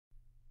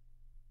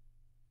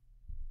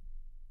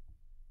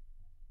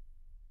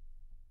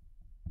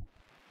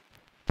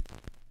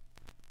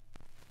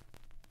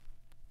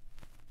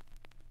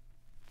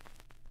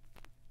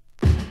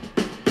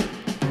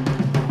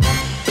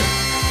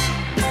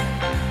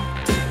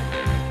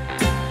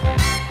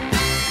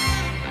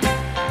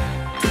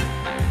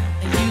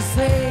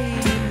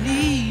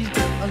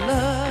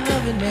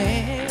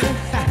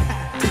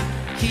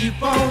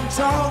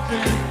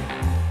talking.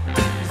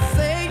 You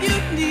say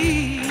you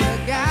need a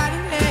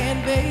guiding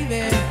hand,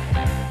 baby.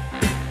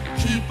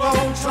 Keep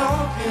on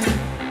talking.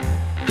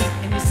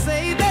 And you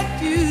say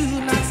that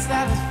you're not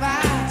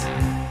satisfied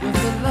with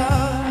the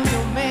love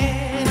your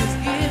man is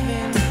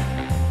giving.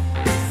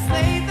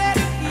 Say that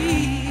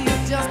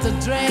he's just a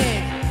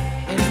drag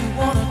and you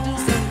wanna do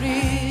some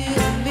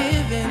real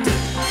living.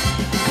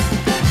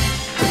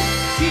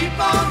 Keep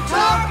on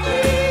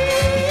talking.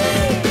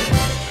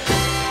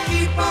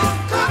 Keep on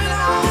coming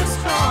on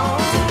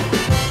strong.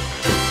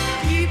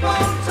 Keep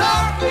on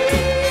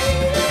talking.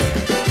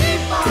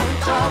 Keep on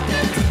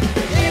talking.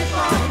 Keep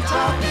on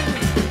talking.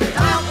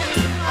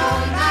 Talking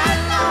all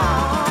night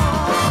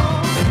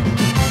long.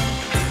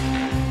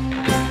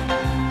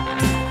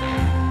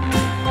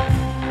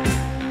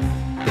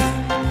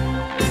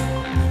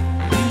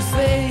 You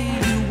say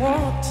you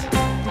want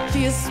to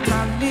kiss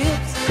my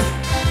lips.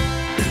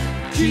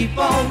 Keep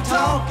on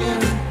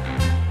talking.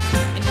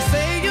 And you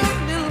say your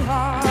little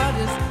heart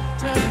is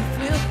turning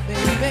flip,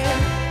 baby.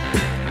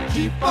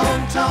 Keep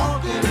on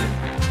talking.